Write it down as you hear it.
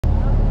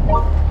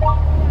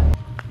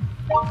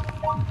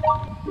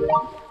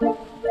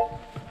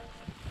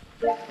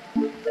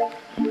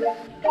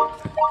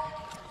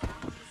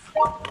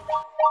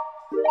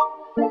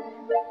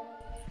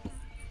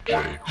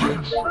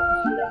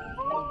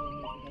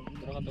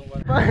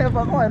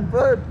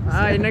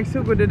Ay,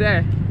 nagsugod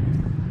na.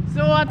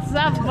 So what's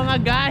up mga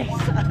guys?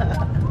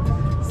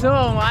 So,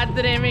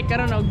 maadre may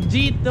karon og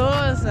G2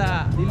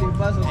 sa Dili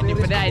pa so Hindi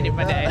pa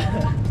dai.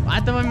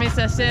 Ato man may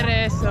sa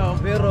series so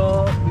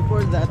pero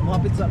before that,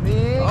 mahapit sa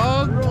mi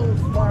og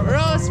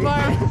Rose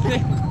Farm.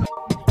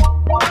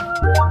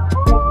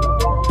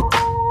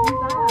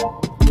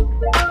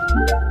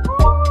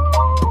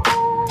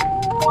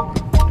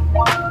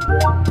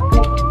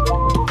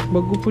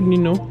 Bago po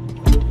nino.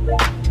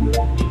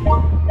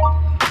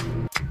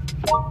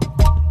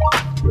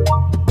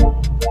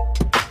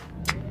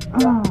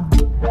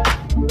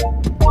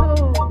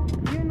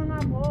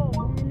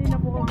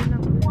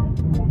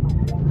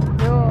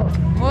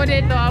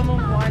 Dito among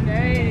kuan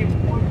ay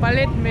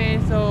palit me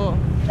so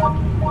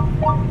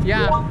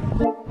yeah.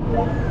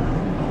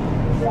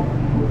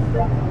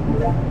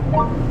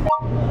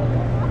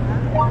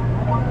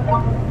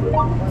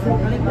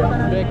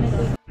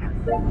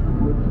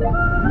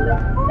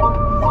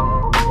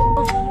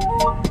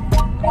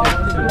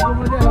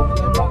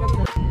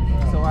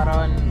 So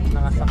aron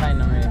nakasakay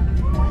na may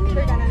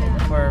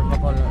for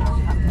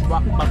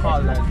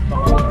Bacolod.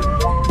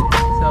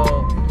 So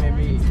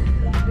maybe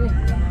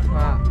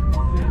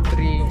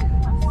 3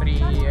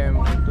 AM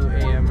or 2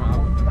 AM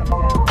out.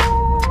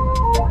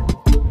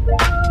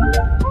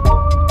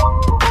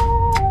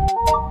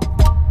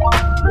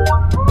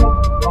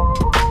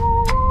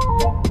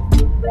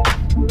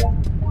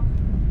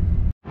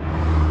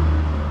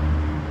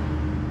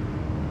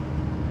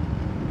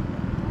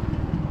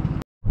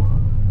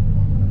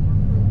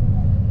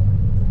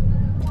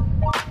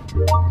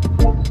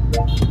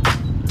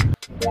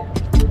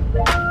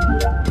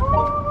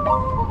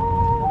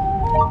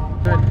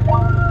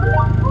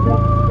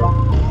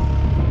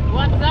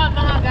 What's up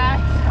mga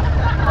guys?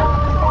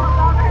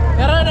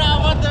 Karon na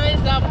ako tuloy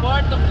sa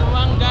port of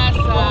Dumangas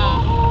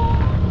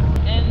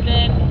and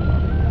then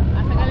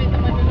asa galit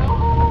naman dito?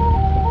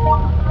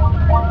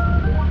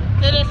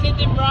 To the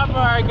city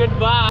proper.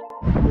 Goodbye.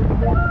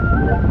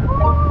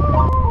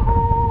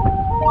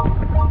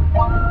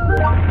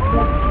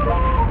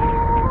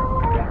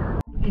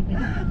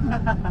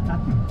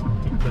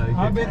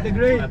 Habit the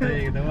Great.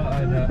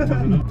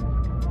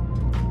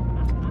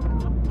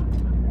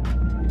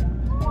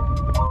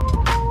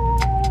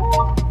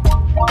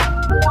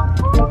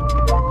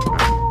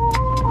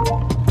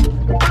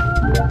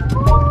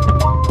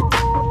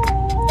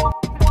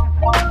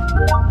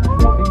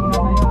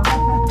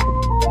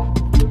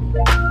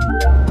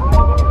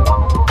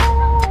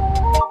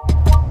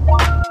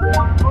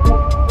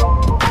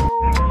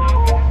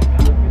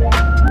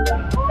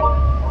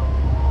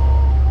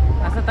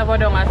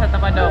 Asa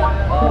tapadong.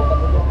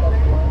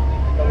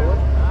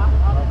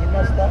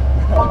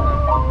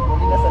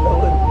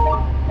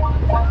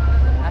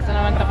 Asa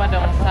naman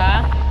tapadong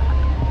sa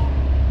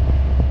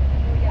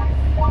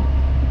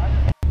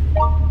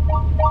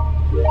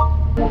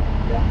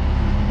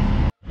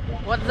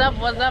What's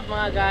up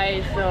mga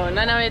guys? So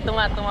nanaway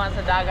tunga-tunga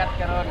sa dagat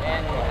karon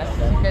and as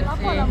you can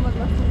see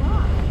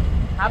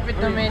hapit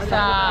na may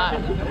sa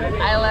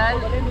island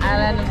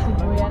ng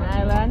Sibuyan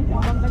Island.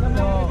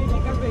 So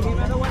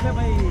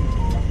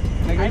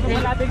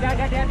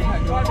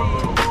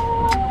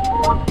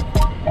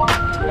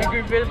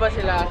nag-reveal ba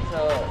sila? So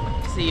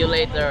see you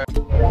later.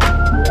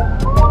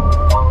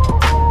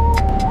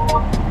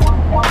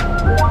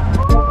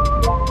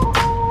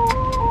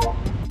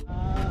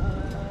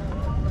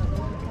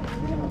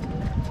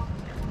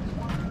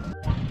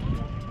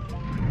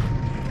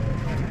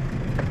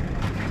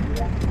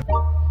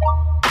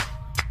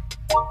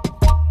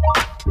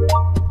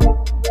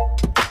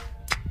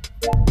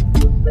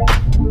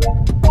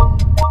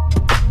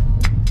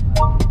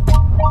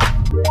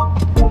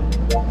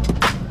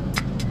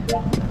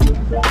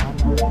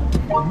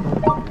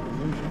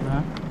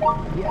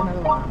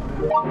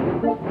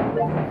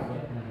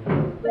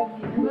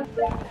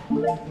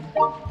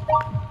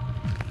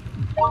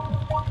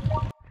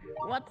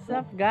 What's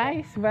up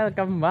guys?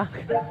 Welcome back.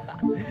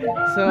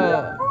 So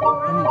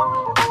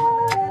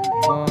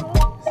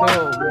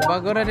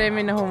bago na din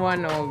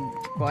minahumuan og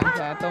kuan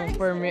sa atong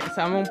permit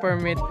sa among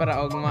permit para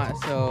ugma.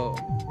 So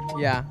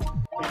yeah.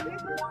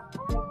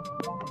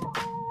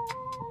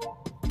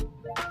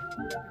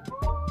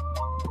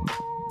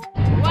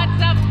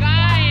 What's up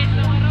guys?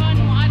 So karon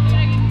mo ato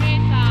lagi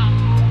sa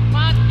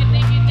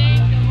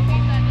Mt.guiting-guiting. So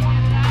makita ninyo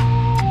ra.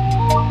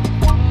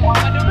 So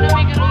padung na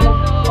may karon.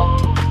 So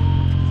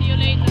see you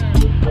later.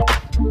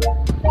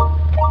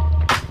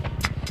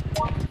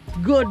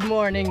 Good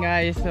morning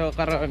guys. So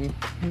karon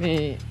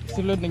may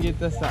sulod na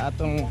kita sa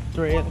atong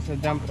trail sa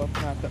jump off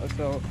nato.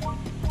 So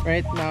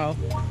right now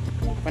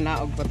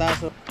panaog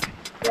pataso.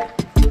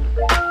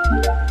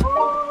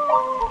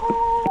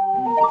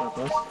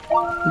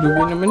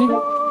 Dugo naman eh.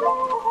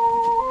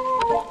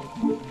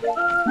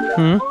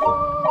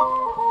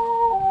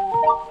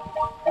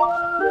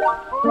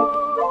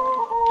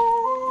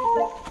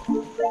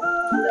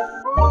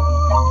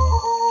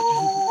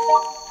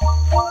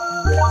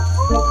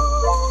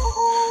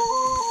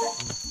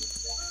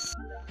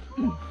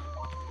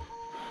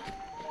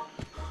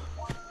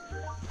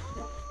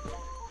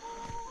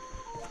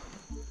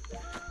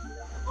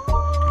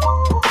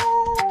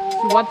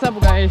 what's up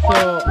guys?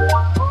 So,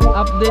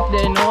 update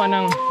din no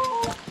ng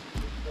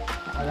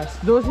alas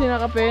 12 na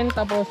kapin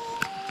tapos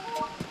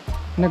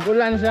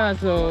nag-ulan siya.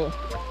 So,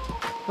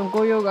 itong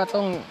kuyog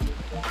atong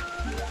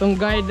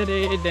guide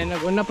din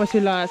nag-una pa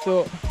sila.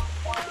 So,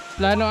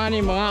 plano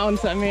ani mga on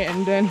sa amin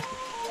and then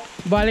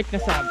balik na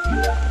sab.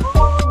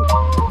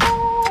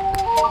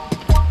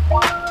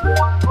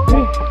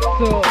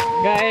 So,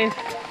 guys,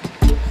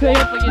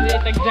 sayo pag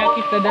ilitag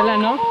jacket na dala,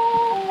 no?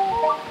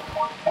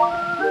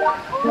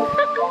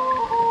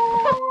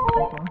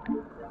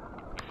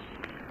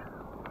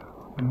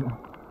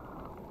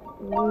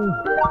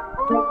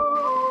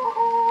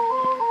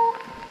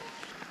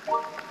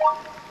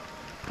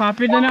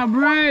 Happy na na,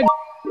 bread!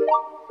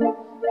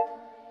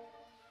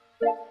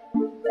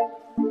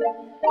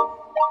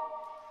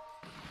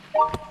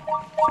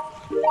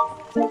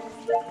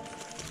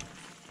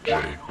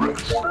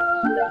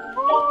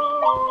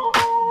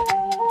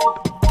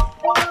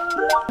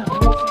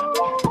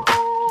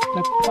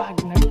 Nagpag.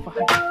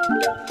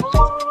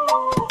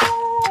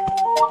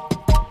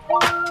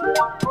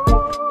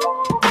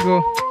 Go.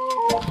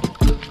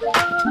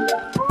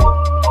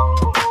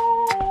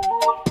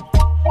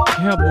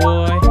 Yeah,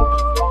 boy.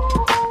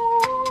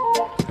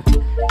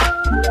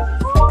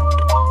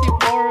 Si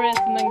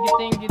Forest ng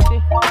giting-giti.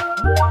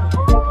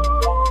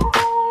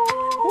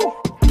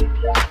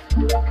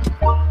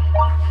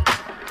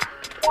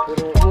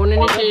 Muna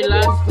ni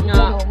Silas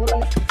nga.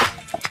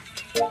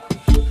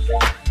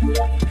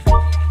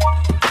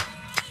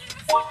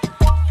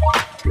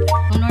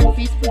 North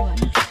Face po ba?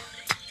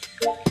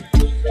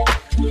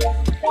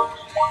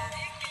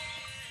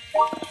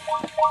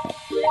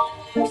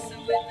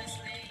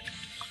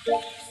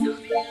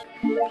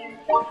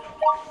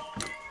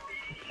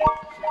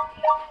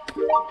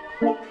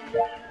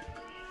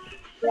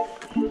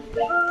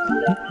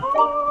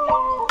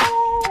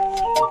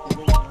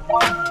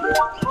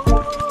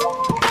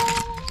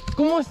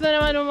 Kumusta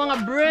naman ang mga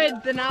bread?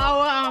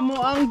 Tanawa mo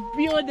ang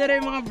view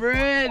dire mga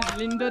bread.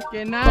 Lindot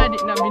kay na, di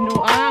na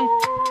binuang.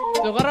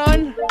 So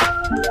karon,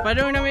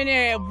 padung namin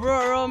ni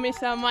Bro Romy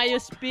sa Mayo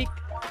Peak.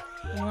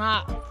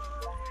 Mga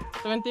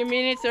 20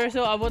 minutes or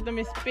so abot na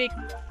mi peak.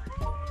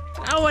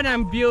 Tanawa na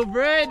ang view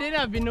bread, di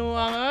na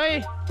binuang oy.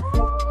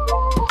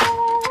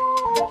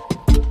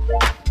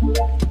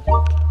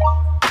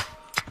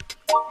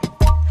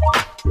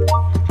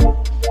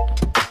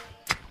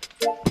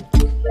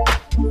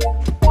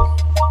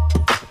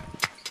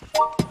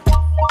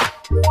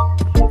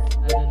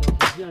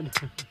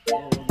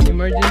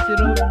 Emergency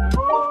room.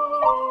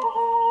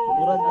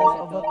 Murag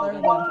sa avatar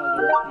ba?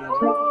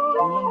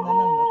 Ulang na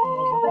lang atong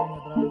avatar na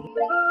dragon.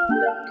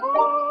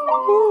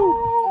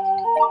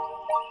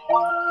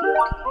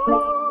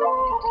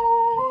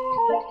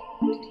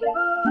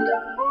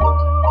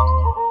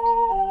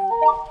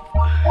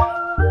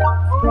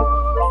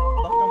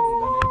 Baka mo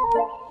ganun.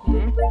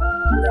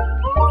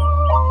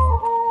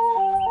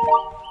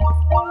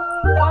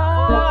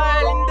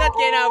 Lindot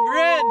kay na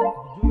bread.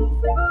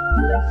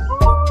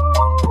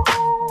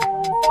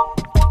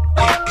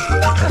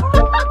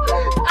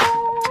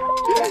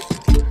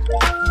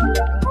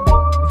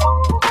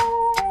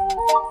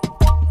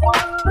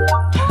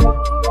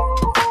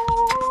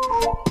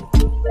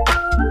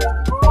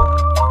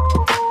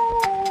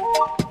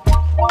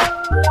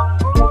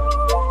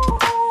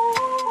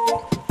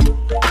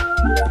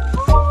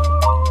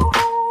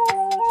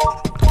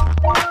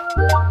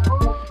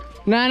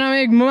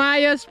 Nanamig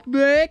Mayo's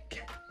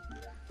Peak.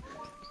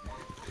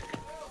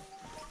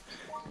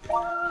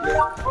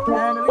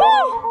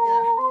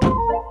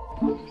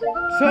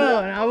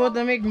 So, naabot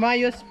na mig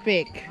Mayo's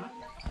Peak.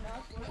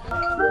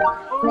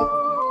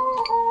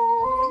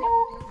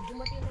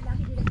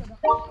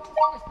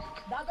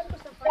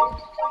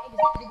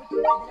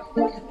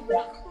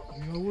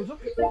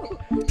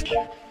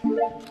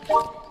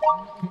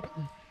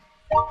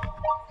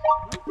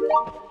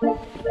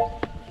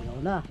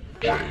 Na.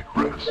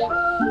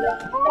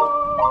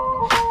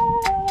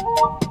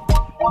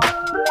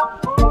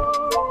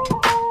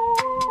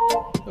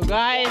 So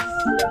guys,